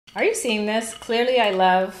Are you seeing this? Clearly I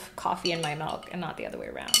love coffee in my milk and not the other way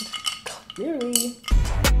around. Clearly.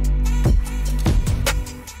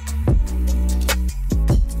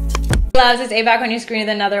 Loves, it's A back on your screen with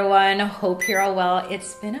another one. Hope you're all well.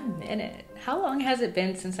 It's been a minute. How long has it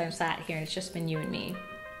been since I've sat here and it's just been you and me?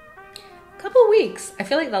 Couple weeks. I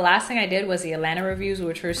feel like the last thing I did was the Atlanta reviews,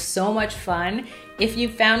 which were so much fun. If you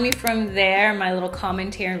found me from there, my little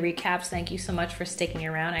commentary and recaps, thank you so much for sticking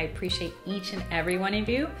around. I appreciate each and every one of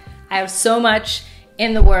you. I have so much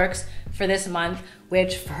in the works for this month,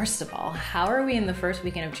 which first of all, how are we in the first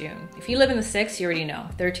weekend of June? If you live in the 6th, you already know.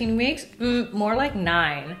 13 weeks? More like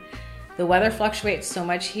 9. The weather fluctuates so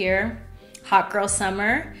much here. Hot girl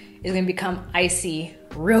summer is gonna become icy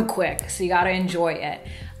real quick, so you gotta enjoy it.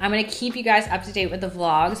 I'm gonna keep you guys up to date with the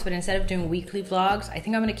vlogs, but instead of doing weekly vlogs, I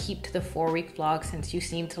think I'm gonna keep to the 4-week vlog since you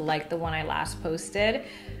seem to like the one I last posted.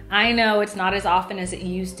 I know it's not as often as it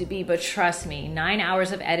used to be, but trust me, 9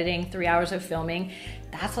 hours of editing, 3 hours of filming,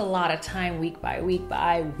 that's a lot of time week by week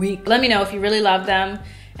by week. Let me know if you really love them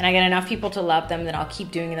and I get enough people to love them, then I'll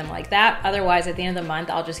keep doing them like that. Otherwise, at the end of the month,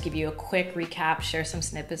 I'll just give you a quick recap, share some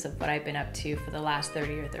snippets of what I've been up to for the last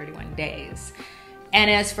 30 or 31 days. And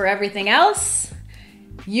as for everything else,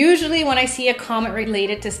 usually when I see a comment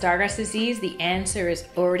related to Stargardt disease, the answer is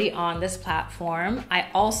already on this platform. I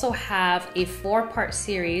also have a 4-part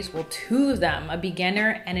series, well, 2 of them, a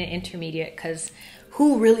beginner and an intermediate, because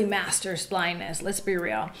who really masters blindness? Let's be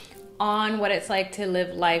real. On what it's like to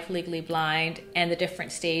live life legally blind and the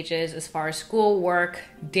different stages as far as school, work,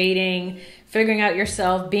 dating, figuring out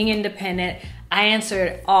yourself, being independent. I answer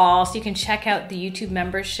it all, so you can check out the YouTube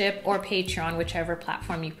membership or Patreon, whichever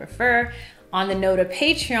platform you prefer. On the note of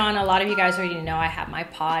Patreon, a lot of you guys already know I have my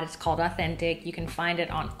pod. It's called Authentic. You can find it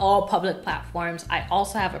on all public platforms. I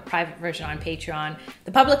also have a private version on Patreon.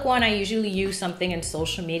 The public one, I usually use something in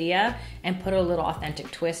social media and put a little authentic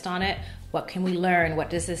twist on it. What can we learn? What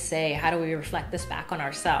does this say? How do we reflect this back on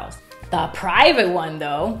ourselves? The private one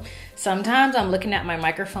though, sometimes I'm looking at my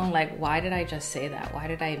microphone like, why did I just say that? Why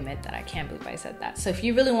did I admit that? I can't believe I said that. So if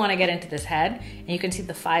you really want to get into this head, and you can see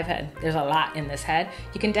the 5 head, there's a lot in this head,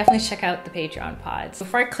 you can definitely check out the Patreon pods.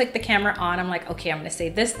 Before I click the camera on, I'm like, okay, I'm gonna say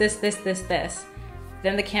this.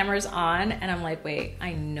 Then the camera's on and I'm like, wait,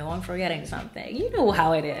 I know I'm forgetting something. You know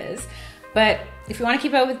how it is. But if you want to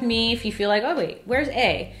keep up with me, if you feel like, oh wait, where's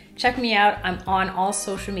A? Check me out. I'm on all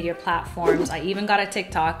social media platforms. I even got a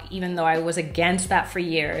TikTok, even though I was against that for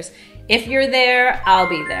years. If you're there, I'll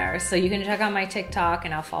be there. So you can check out my TikTok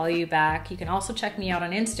and I'll follow you back. You can also check me out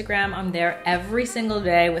on Instagram. I'm there every single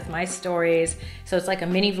day with my stories. So it's like a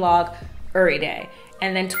mini vlog every day.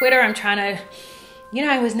 And then Twitter, I'm trying to, you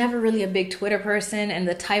know, I was never really a big Twitter person, and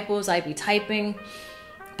the typos I'd be typing.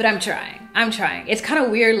 But I'm trying. It's kind of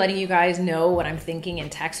weird letting you guys know what I'm thinking in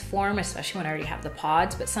text form, especially when I already have the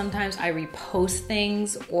pods, but sometimes I repost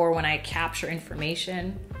things or when I capture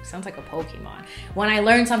information. Sounds like a Pokemon. When I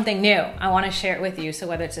learn something new, I want to share it with you. So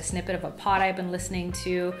whether it's a snippet of a pod I've been listening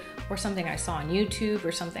to or something I saw on YouTube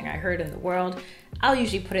or something I heard in the world, I'll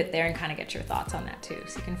usually put it there and kind of get your thoughts on that too.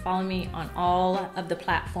 So you can follow me on all of the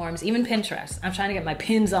platforms, even Pinterest. I'm trying to get my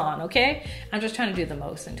pins on, okay? I'm just trying to do the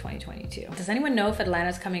most in 2022. Does anyone know if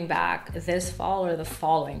Atlanta's coming back this fall or the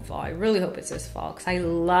following fall? I really hope it's this fall because I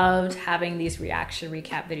loved having these reaction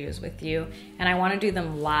recap videos with you and I want to do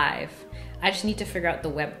them live. I just need to figure out the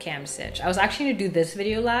webcam sitch. I was actually gonna do this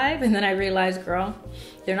video live and then I realized, girl,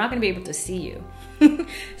 they're not gonna be able to see you.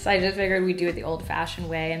 So I just figured we'd do it the old fashioned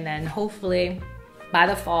way, and then hopefully by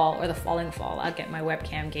the fall or the following fall, I'll get my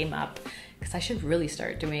webcam game up because I should really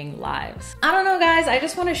start doing lives. I don't know guys, I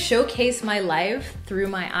just wanna showcase my life through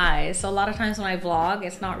my eyes. So a lot of times when I vlog,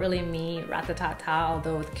 it's not really me rat-a-tat-tat,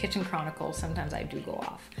 although with Kitchen Chronicles, sometimes I do go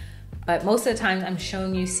off. But most of the time I'm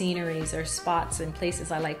showing you sceneries or spots and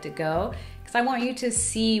places I like to go because I want you to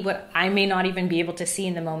see what I may not even be able to see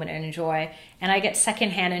in the moment and enjoy. And I get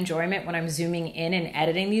secondhand enjoyment when I'm zooming in and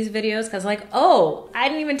editing these videos because like, oh, I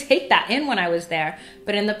didn't even take that in when I was there.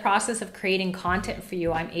 But in the process of creating content for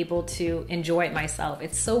you, I'm able to enjoy it myself.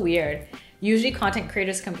 It's so weird. Usually content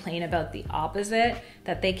creators complain about the opposite,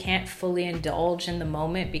 that they can't fully indulge in the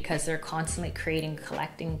moment because they're constantly creating,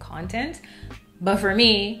 collecting content. But for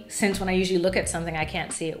me, since when I usually look at something, I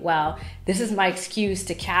can't see it well, this is my excuse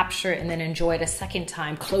to capture it and then enjoy it a second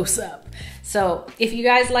time close up. So if you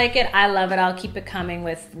guys like it, I love it. I'll keep it coming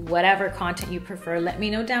with whatever content you prefer. Let me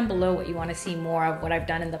know down below what you want to see more of, what I've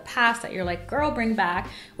done in the past that you're like, girl, bring back.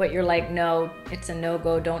 What you're like, no, it's a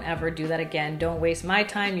no-go. Don't ever do that again. Don't waste my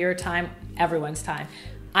time, your time, everyone's time.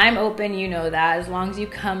 I'm open, you know that, as long as you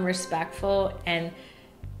come respectful. And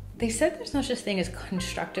they said there's no such thing as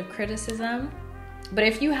constructive criticism. But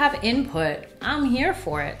if you have input, I'm here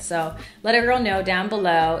for it. So let a girl know down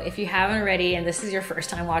below. If you haven't already and this is your first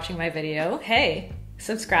time watching my video, hey,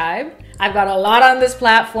 subscribe. I've got a lot on this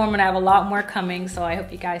platform and I have a lot more coming, so I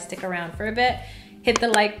hope you guys stick around for a bit. Hit the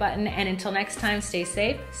like button, and until next time, stay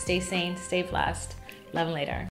safe, stay sane, stay blessed. Love and later.